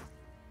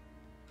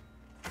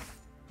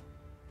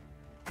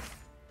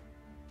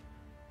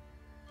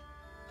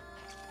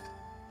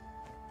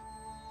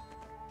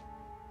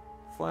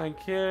 Flying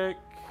kick.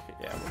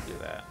 Yeah, we'll do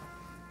that.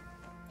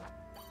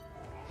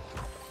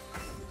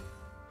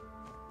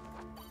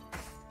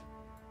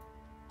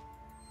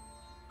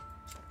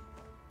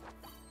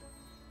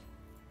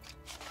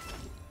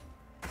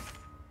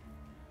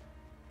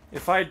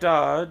 If I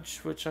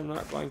dodge, which I'm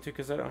not going to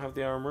because I don't have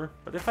the armor,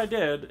 but if I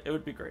did, it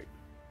would be great.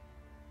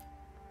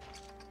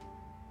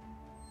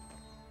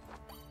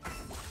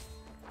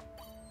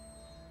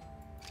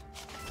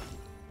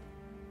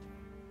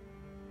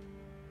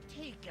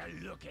 Take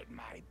a look at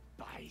my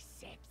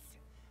biceps.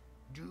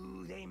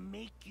 Do they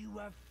make you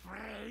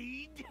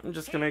afraid? I'm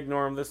just gonna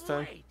ignore him this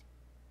time. Wait,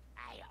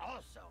 I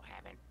also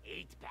have an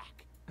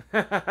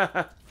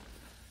 8-pack.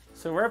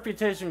 So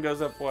reputation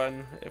goes up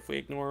 1 if we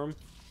ignore him.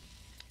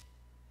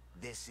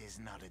 This is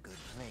not a good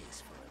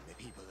place for him. The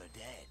people are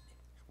dead.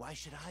 Why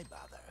should I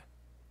bother?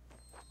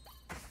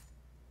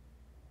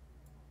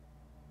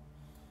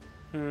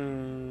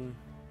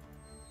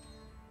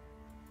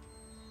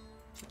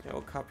 Yeah,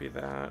 we'll copy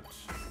that.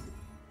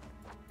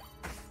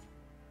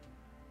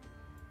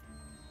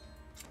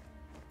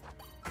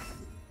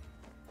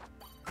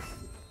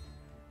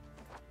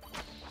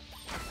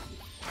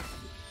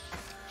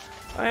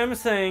 I am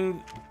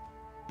saying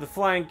the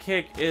flying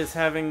kick is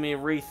having me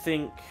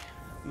rethink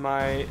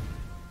my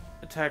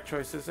attack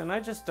choices, and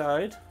I just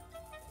died.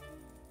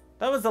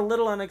 That was a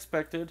little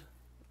unexpected,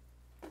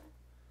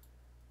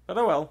 but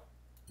oh well.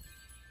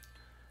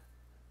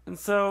 And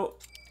so,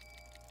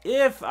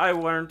 if I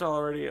weren't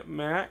already at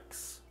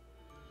max,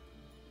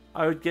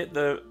 I would get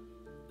the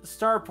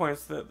star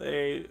points that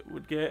they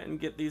would get and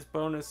get these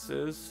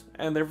bonuses,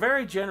 and they're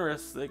very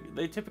generous.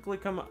 They typically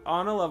come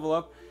on a level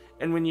up,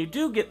 and when you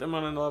do get them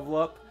on a level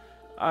up,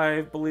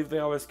 I believe they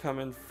always come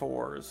in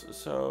 4s,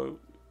 so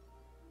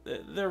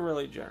they're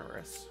really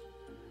generous.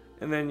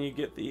 And then you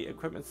get the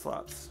equipment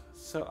slots.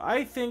 So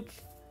I think,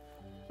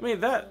 I mean,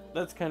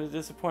 that's kind of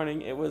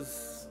disappointing. It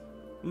was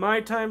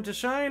my time to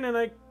shine and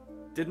I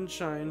didn't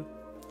shine.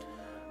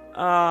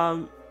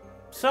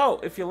 So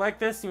if you like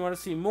this and you want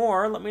to see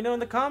more, let me know in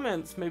the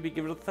comments. Maybe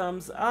give it a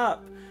thumbs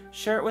up.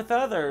 Share it with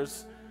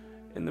others.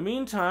 In the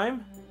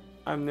meantime,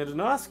 I'm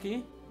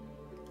Ndonosci.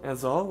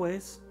 As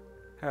always,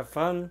 have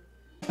fun.